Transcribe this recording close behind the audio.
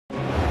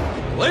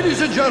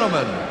Ladies and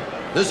gentlemen,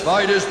 this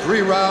fight is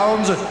 3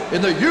 rounds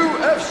in the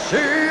UFC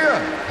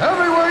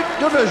heavyweight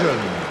division.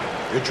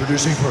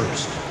 Introducing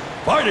first,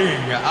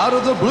 fighting out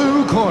of the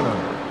blue corner.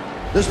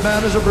 This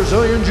man is a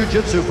Brazilian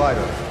Jiu-Jitsu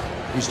fighter.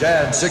 He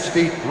stands 6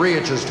 feet 3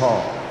 inches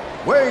tall,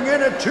 weighing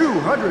in at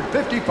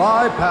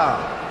 255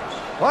 pounds.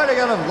 Fighting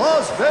out of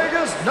Las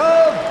Vegas,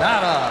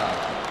 Nevada,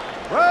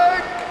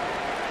 Frank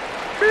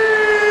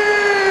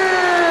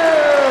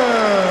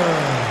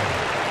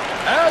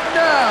And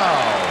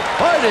now,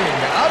 fighting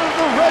out of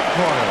the red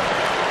corner.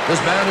 This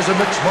man is a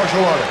mixed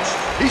martial artist.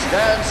 He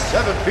stands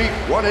 7 feet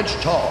 1 inch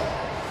tall,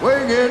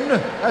 weighing in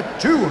at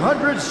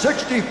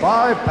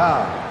 265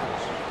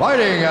 pounds.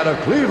 Fighting out of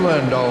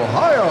Cleveland,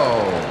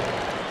 Ohio,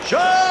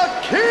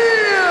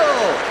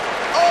 Shaquille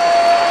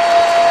O'Neal!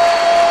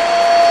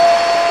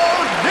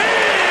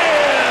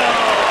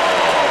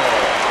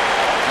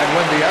 And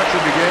when the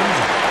action begins,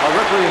 our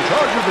referee in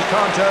charge of this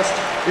contest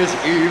is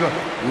Yves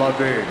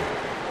Lavigne.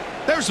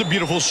 There's a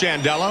beautiful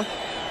Chandella.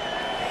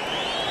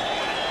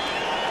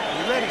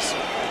 You ready, sir?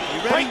 You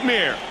ready? Fight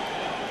mirror.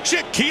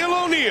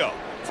 Shaquille O'Neal.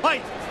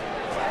 Fight.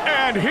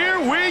 And here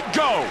we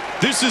go.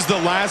 This is the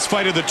last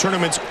fight of the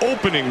tournament's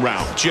opening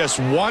round. Just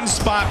 1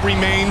 spot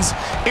remains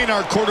in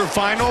our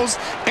quarterfinals,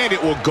 and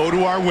it will go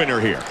to our winner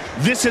here.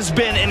 This has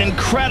been an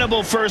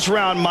incredible first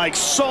round, Mike.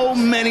 So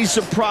many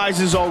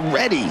surprises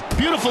already.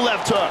 Beautiful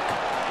left hook.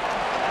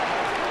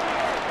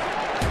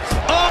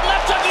 Oh,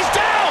 left hook, he's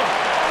down!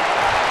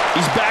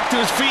 He's back to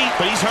his feet,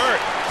 but he's hurt.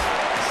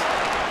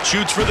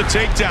 Shoots for the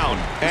takedown.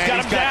 He's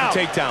got the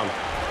takedown.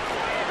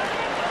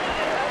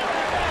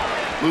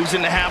 Moves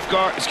into half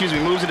guard,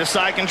 moves into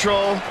side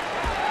control.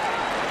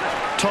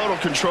 Total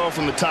control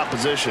from the top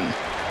position.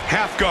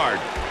 Half guard.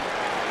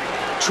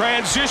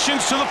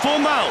 Transitions to the full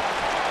mount.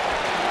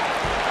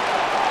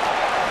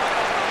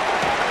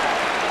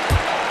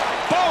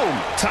 Boom!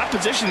 Top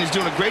position is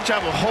doing a great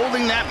job of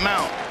holding that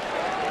mount.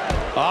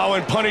 Oh,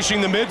 and punishing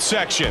the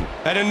midsection.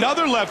 And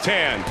another left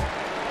hand.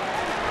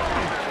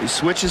 He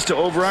switches to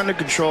over-under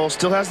control,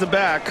 still has the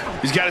back.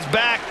 He's got his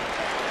back.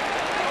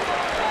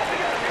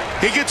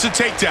 He gets a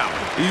takedown.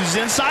 He's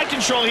inside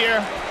control here.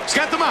 He's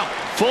got the mount.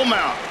 Full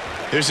mount.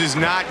 This is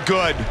not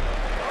good.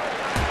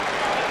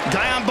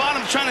 Guy on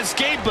bottom's trying to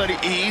escape, but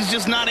he's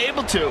just not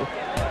able to.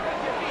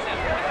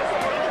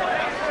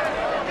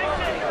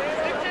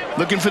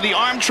 Looking for the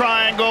arm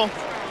triangle.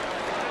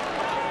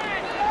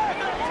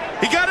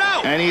 He got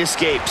out. And he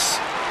escapes.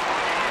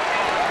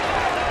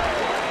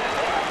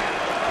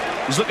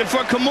 He's looking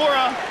for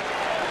Kimura.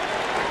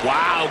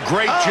 Wow,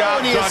 great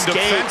job done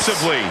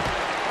defensively.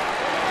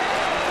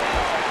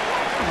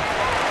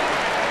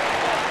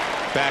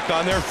 Back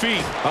on their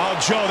feet. Oh,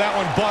 Joe, that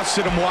one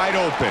busted him wide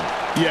open.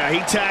 Yeah, he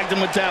tagged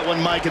him with that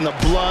one, Mike, and the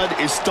blood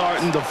is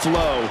starting to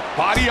flow.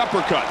 Body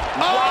uppercut.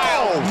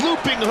 Oh,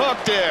 looping hook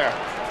there.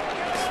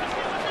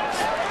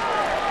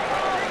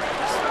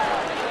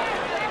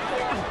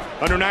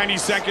 Under 90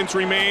 seconds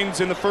remains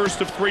in the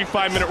first of 3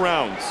 5-minute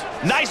rounds.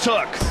 Nice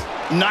hook.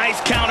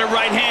 Nice counter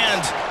right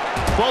hand.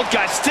 Both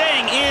guys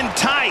staying in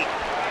tight.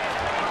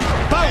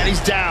 Boom. And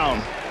he's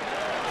down.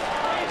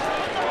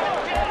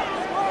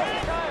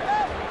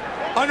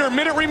 Under a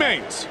minute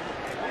remains.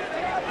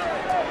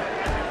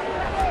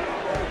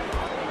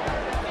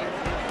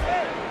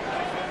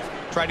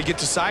 Tried to get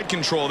to side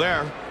control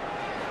there.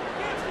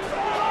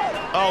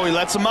 Oh, he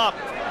lets him up.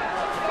 He's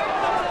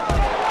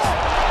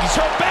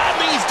hurt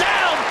badly. He's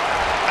down.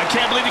 I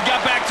can't believe he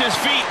got back to his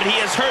feet, but he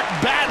is hurt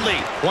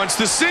badly. Wants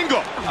the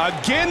single.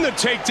 Again, the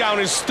takedown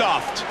is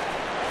stuffed.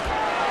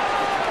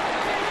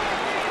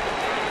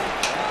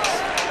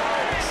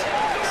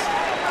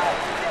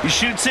 He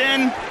shoots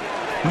in.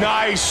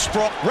 Nice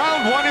sprawl.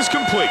 Round 1 is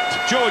complete.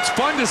 Joe, it's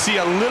fun to see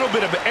a little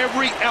bit of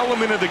every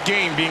element of the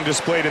game being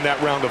displayed in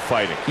that round of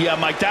fighting. Yeah,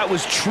 Mike, that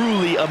was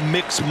truly a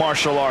mixed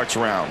martial arts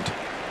round.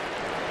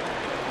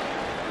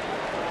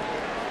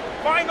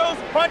 Find those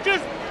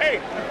punches. Hey,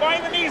 and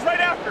find the knees right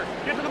after.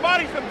 Get to the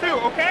body some too,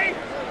 okay?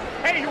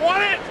 Hey, you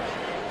want it?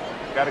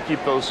 Got to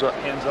keep those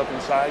hands up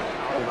inside.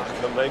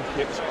 The leg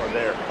kicks are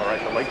there. All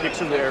right, the leg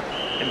kicks are there.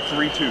 And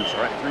 3-2s.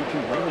 All right,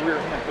 3-2. Bring the rear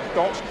hand, but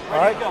don't. All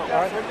right,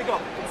 ready to go.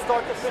 Let's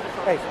start the finish.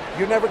 Hey,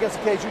 you're never against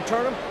the cage. You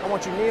turn him. I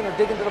want you kneeing or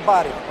digging to the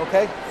body.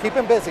 Okay? Keep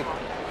him busy.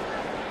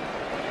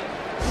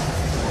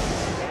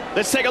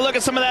 Let's take a look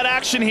at some of that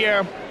action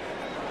here.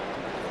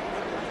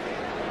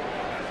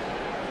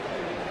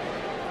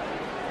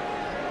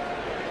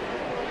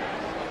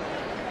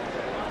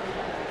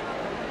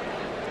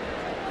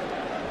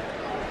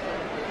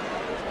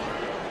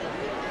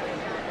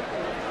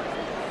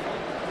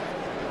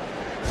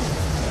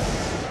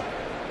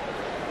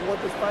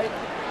 This fight,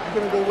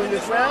 you're gonna go win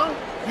this round.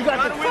 You got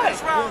to win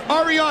this round.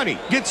 Ariani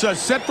gets us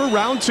set for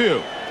round 2. Are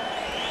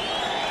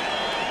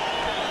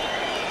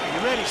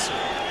you ready, sir?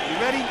 You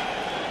ready?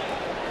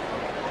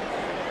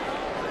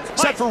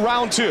 Set for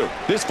round 2.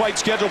 This fight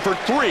scheduled for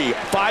 3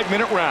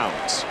 5-minute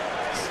rounds.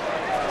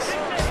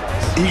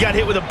 He got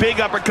hit with a big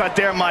uppercut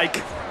there,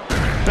 Mike.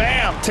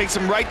 Bam! Takes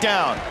him right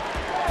down.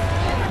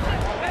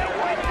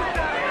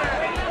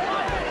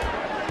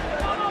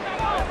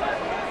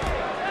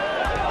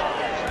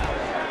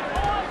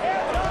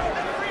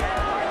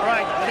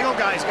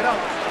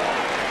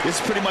 This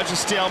is pretty much a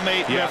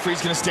stalemate. Yeah.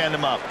 Referee's going to stand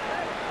him up.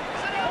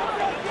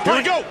 Here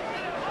we go.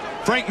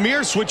 Frank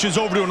Mir switches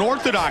over to an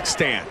orthodox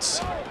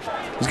stance.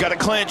 He's got a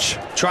clinch.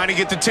 Trying to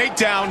get the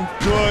takedown.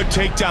 Good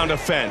takedown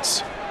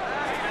defense.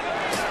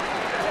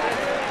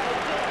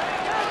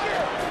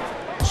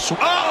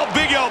 Oh,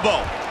 big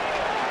elbow.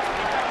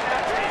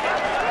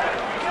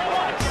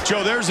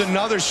 Joe, there's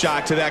another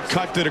shot to that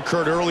cut that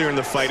occurred earlier in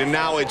the fight, and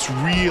now it's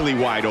really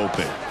wide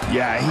open.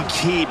 Yeah, he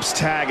keeps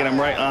tagging him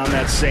right on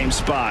that same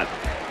spot.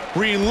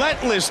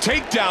 Relentless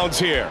takedowns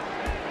here.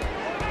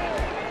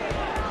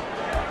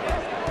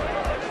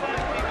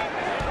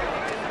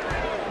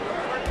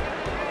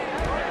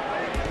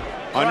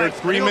 Under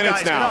 3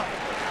 minutes now.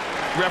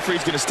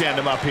 Referee's going to stand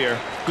him up here.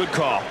 Good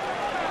call.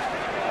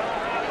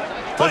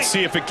 Let's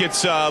see if it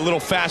gets a little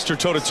faster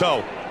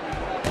toe-to-toe.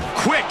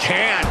 Quick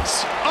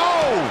hands.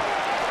 Oh!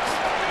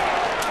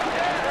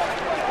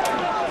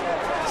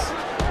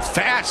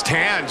 Fast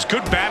hands.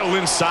 Good battle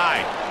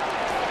inside.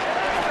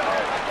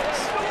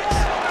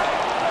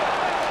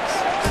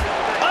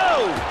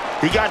 Oh!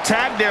 He got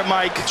tagged there,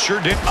 Mike.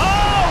 Sure did.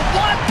 Oh!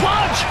 One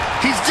punch!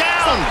 He's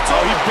down!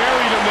 Oh, he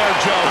buried him there,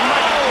 Joe.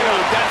 Oh,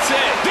 that's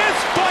it. This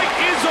fight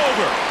is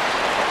over.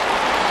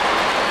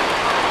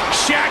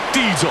 Shaq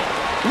Diesel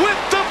with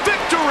the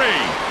victory.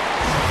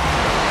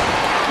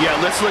 Yeah,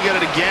 let's look at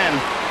it again.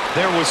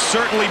 There was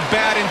certainly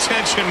bad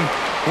intention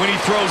when he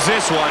throws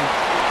this one.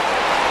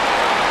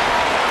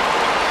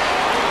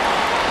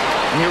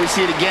 And here we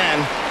see it again.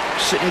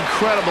 Just an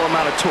incredible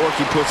amount of torque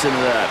he puts into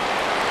that.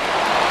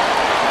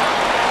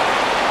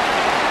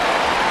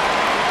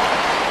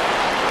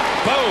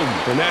 Boom,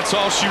 and that's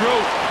all she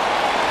wrote.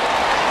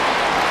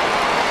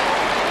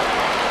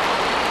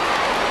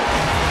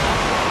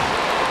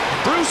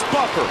 Bruce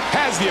Buffer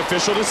has the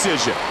official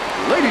decision.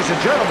 Ladies and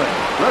gentlemen,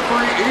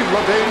 referee Yves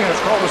Lavigne has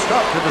called a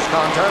stop to this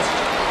contest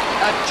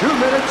at 2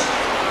 minutes,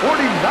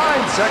 49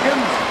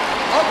 seconds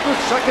of the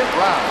second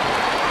round,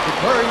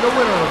 declaring the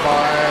winner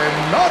by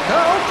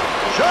knockout,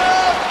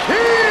 Shaquille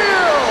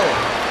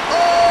O'Neal!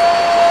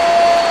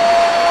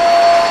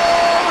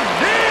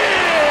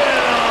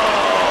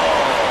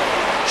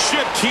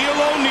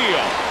 Shaquille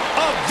O'Neal,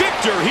 a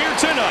victor here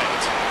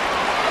tonight.